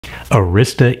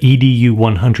Arista EDU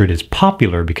 100 is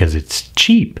popular because it's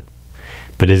cheap,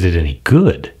 but is it any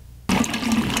good?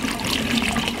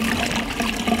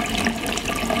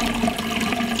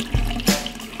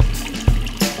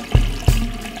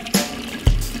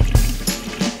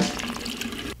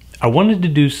 I wanted to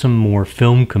do some more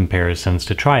film comparisons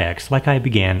to Tri-X like I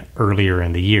began earlier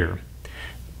in the year.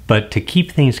 But to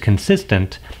keep things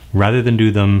consistent, rather than do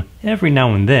them every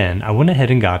now and then, I went ahead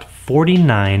and got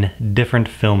 49 different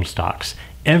film stocks.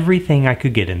 Everything I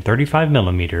could get in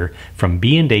 35mm from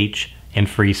B&H and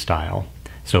Freestyle.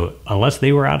 So unless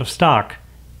they were out of stock,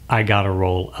 I got a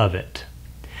roll of it.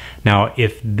 Now,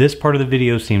 if this part of the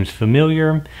video seems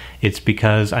familiar, it's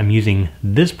because I'm using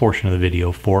this portion of the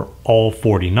video for all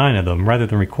 49 of them rather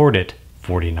than record it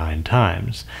 49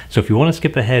 times. So if you want to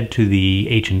skip ahead to the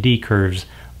H&D curves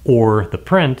or the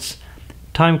prints,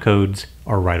 time codes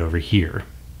are right over here.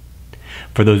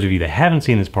 For those of you that haven't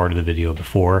seen this part of the video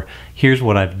before, here's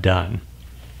what I've done.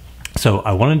 So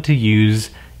I wanted to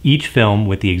use each film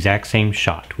with the exact same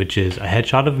shot, which is a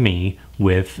headshot of me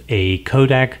with a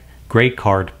Kodak Gray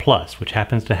Card Plus, which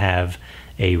happens to have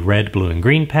a red, blue, and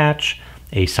green patch,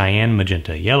 a cyan,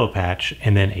 magenta, yellow patch,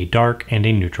 and then a dark and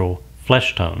a neutral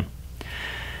flesh tone.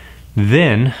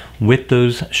 Then, with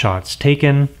those shots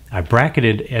taken, I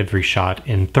bracketed every shot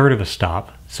in third of a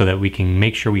stop so that we can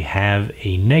make sure we have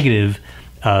a negative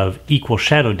of equal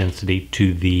shadow density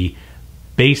to the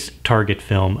base target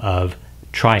film of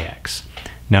Tri-X.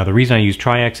 Now, the reason I use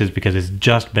Tri-X is because it's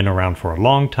just been around for a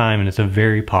long time and it's a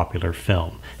very popular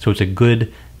film. So it's a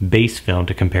good base film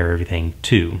to compare everything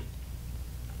to.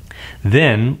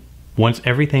 Then, once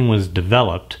everything was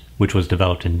developed, which was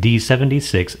developed in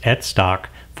D-76 at stock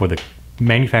for the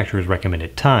manufacturer's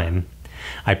recommended time,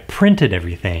 I printed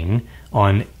everything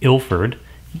on Ilford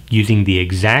using the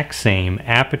exact same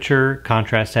aperture,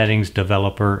 contrast settings,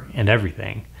 developer, and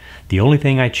everything. The only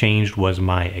thing I changed was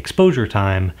my exposure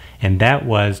time, and that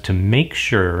was to make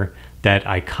sure that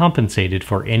I compensated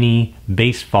for any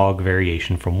base fog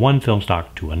variation from one film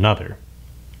stock to another.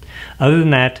 Other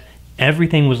than that,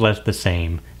 everything was left the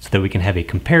same so that we can have a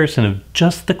comparison of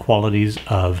just the qualities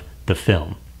of the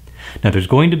film. Now, there's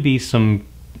going to be some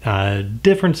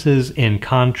differences in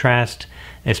contrast,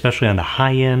 especially on the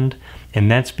high end, and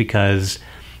that's because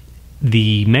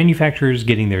the manufacturers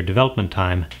getting their development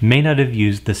time may not have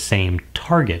used the same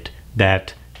target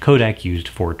that Kodak used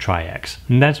for Tri-X.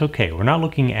 And that's okay. We're not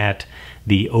looking at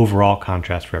the overall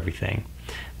contrast for everything.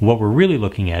 What we're really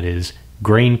looking at is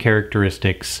grain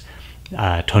characteristics,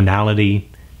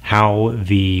 tonality, how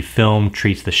the film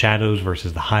treats the shadows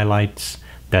versus the highlights,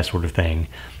 that sort of thing.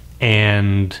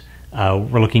 And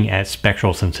we're looking at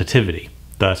spectral sensitivity,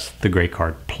 thus the Gray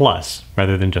Card Plus,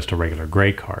 rather than just a regular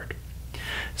gray card.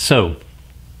 So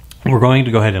we're going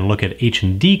to go ahead and look at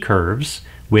H&D curves,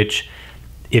 which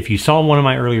if you saw one of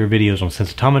my earlier videos on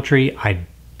sensitometry, I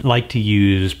like to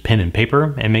use pen and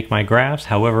paper and make my graphs.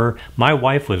 However, my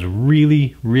wife was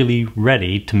really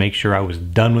ready to make sure I was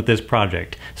done with this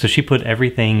project. So she put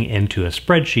everything into a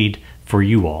spreadsheet for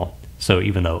you all. So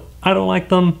even though I don't like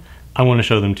them, I want to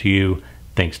show them to you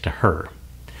thanks to her.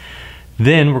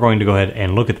 Then we're going to go ahead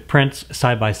and look at the prints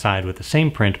side by side with the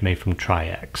same print made from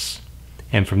Tri-X.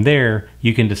 And from there,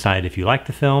 you can decide if you like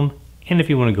the film and if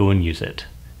you want to go and use it.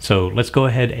 So let's go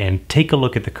ahead and take a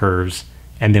look at the curves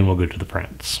and then we'll go to the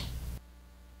prints.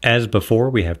 As before,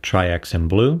 we have Tri-X in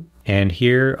blue and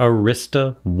here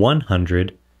Arista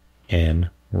 100 in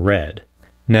red.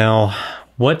 Now,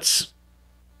 what's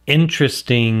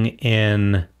interesting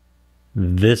in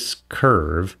this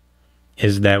curve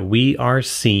is that we are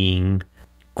seeing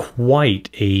quite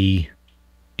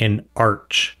an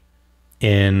arch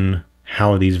in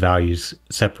how these values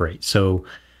separate. So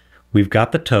we've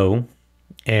got the toe,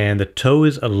 and the toe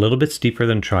is a little bit steeper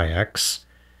than Tri-X.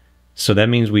 So that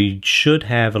means we should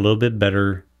have a little bit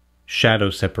better shadow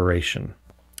separation.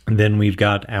 And then we've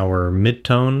got our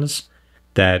midtones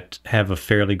that have a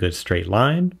fairly good straight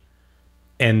line.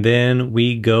 And then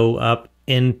we go up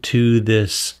into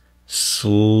this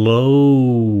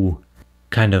slow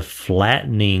kind of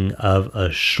flattening of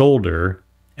a shoulder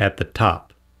at the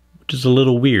top, which is a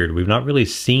little weird. We've not really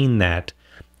seen that.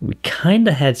 We kind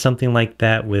of had something like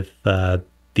that with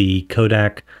the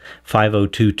Kodak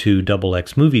 5022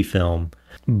 XX movie film,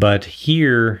 but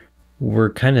here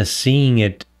we're kind of seeing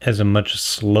it as a much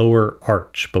slower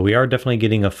arch, but we are definitely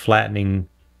getting a flattening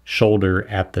shoulder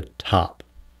at the top.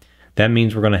 That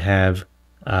means we're going to have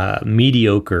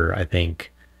mediocre, I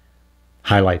think,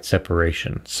 highlight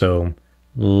separation. So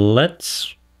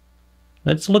let's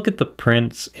look at the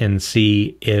prints and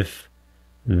see if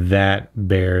that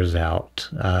bears out.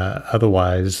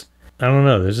 Otherwise, I don't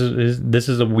know. This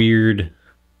is a weird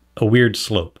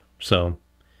slope. So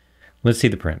let's see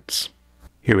the prints.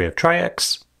 Here we have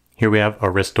Tri-X. Here we have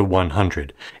Arista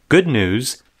 100. Good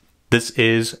news, this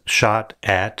is shot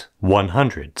at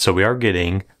 100. So we are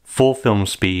getting full film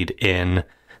speed in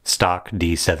stock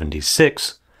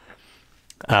D-76.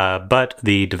 But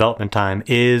the development time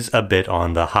is a bit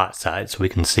on the hot side. So we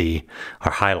can see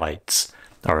our highlights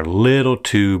are a little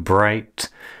too bright.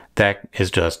 That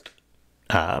is just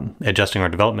adjusting our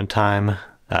development time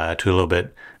to a little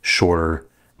bit shorter,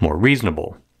 more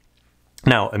reasonable.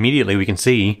 Now, immediately we can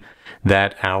see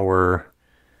that our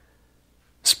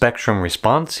spectrum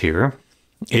response here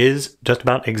is just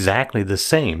about exactly the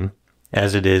same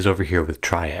as it is over here with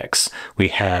Tri-X. We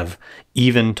have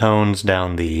even tones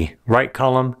down the right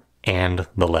column and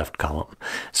the left column.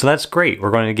 So that's great.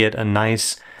 We're going to get a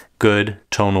nice, good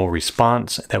tonal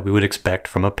response that we would expect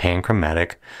from a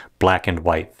panchromatic black and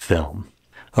white film.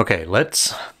 Okay,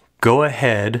 let's go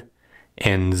ahead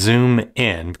and zoom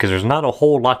in, because there's not a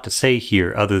whole lot to say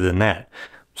here other than that.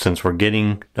 Since we're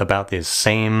getting about the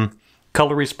same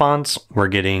color response, we're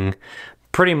getting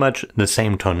pretty much the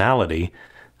same tonality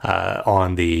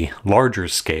on the larger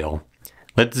scale.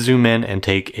 Let's zoom in and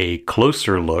take a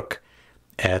closer look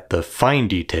at the fine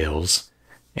details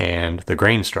and the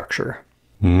grain structure.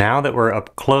 Now that we're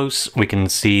up close, we can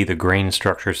see the grain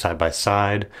structure side by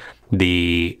side.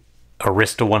 The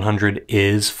Arista 100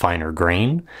 is finer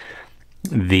grain.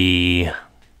 The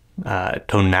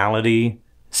tonality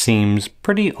seems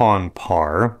pretty on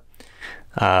par,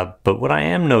 but what I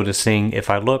am noticing, if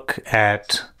I look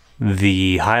at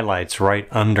the highlights right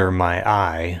under my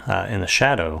eye in the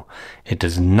shadow, it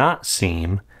does not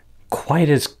seem quite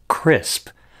as crisp.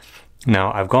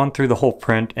 Now, I've gone through the whole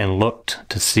print and looked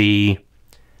to see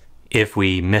if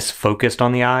we misfocused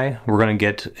on the eye. We're going to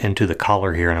get into the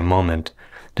collar here in a moment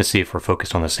to see if we're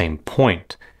focused on the same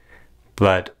point.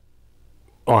 But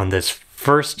on this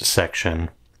first section,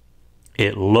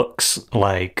 it looks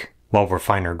like, while we're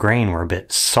finer grain, we're a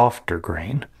bit softer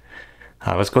grain.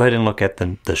 Let's go ahead and look at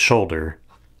the shoulder,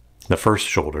 the first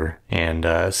shoulder,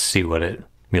 and see what it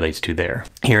relates to there.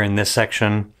 Here in this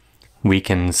section, we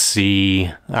can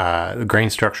see the grain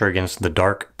structure against the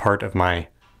dark part of my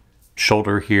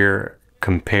shoulder here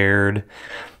compared,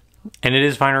 and it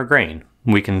is finer grain.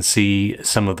 We can see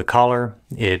some of the collar.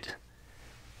 It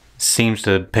seems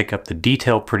to pick up the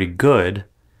detail pretty good,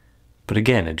 but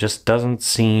again, it just doesn't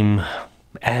seem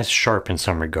as sharp in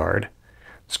some regard.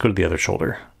 Let's go to the other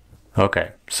shoulder.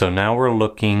 Okay, so now we're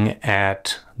looking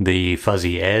at the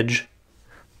fuzzy edge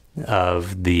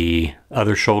of the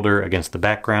other shoulder against the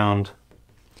background.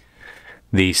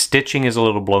 The stitching is a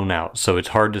little blown out, so it's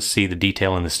hard to see the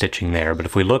detail in the stitching there, but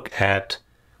if we look at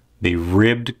the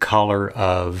ribbed collar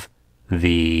of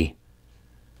the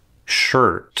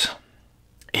shirt,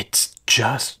 it's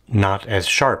just not as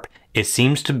sharp. It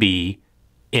seems to be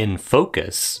in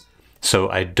focus, so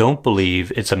I don't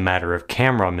believe it's a matter of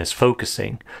camera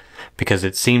misfocusing, because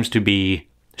it seems to be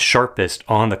sharpest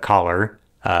on the collar,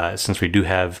 since we do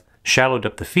have shallowed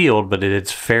up the field, but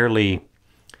it's fairly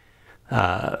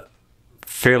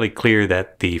clear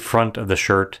that the front of the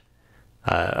shirt,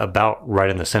 about right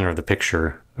in the center of the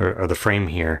picture, or the frame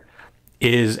here,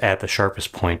 is at the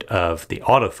sharpest point of the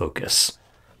autofocus.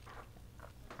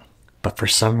 But for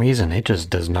some reason, it just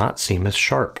does not seem as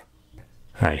sharp.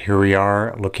 All right, here we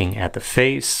are looking at the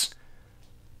face.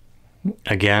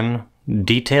 Again,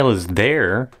 detail is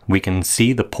there. We can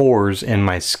see the pores in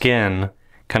my skin,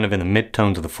 kind of in the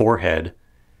midtones of the forehead.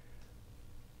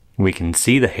 We can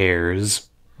see the hairs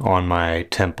on my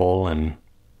temple and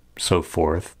so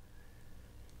forth.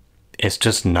 It's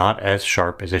just not as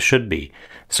sharp as it should be.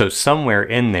 So somewhere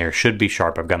in there should be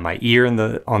sharp. I've got my ear on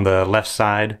the left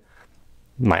side,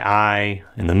 my eye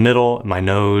in the middle, my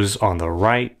nose on the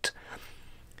right.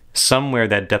 Somewhere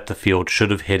that depth of field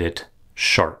should have hit it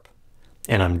sharp.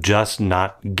 And I'm just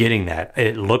not getting that.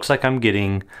 It looks like I'm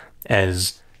getting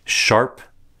as sharp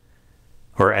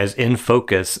or as in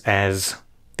focus as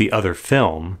the other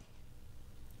film.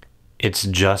 It's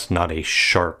just not a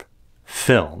sharp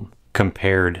film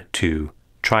compared to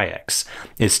Tri-X.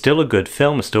 It's still a good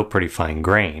film, it's still pretty fine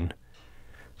grain.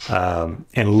 And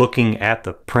looking at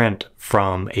the print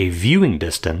from a viewing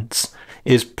distance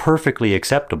is perfectly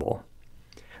acceptable.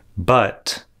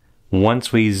 But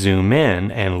once we zoom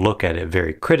in and look at it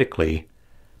very critically,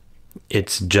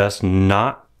 it's just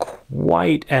not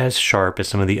quite as sharp as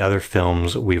some of the other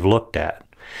films we've looked at.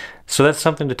 So that's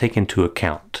something to take into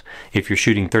account. If you're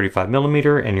shooting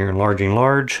 35mm and you're enlarging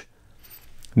large,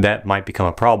 that might become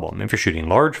a problem. If you're shooting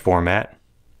large format,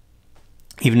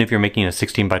 even if you're making a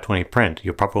 16:20 print,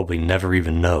 you'll probably never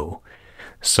even know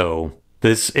So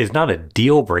this is not a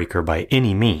deal breaker by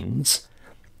any means.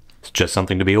 It's just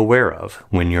something to be aware of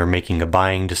when you're making a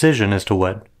buying decision as to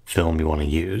what film you want to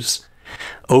use.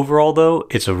 Overall though,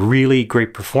 it's a really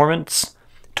great performance.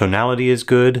 Tonality is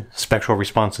good, spectral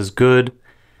response is good,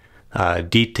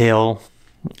 detail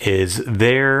is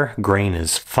there, grain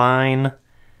is fine,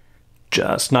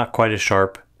 just not quite as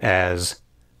sharp as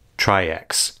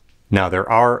Tri-X. Now there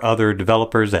are other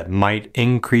developers that might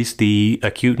increase the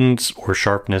acutance or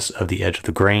sharpness of the edge of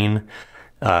the grain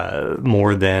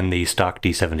more than the stock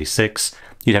D-76.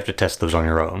 You'd have to test those on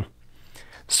your own.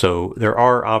 So there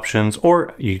are options,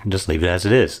 or you can just leave it as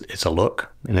it is. It's a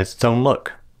look, and it's its own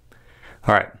look.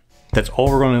 All right, that's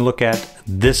all we're going to look at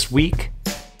this week.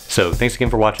 So thanks again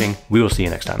for watching. We will see you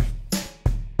next time.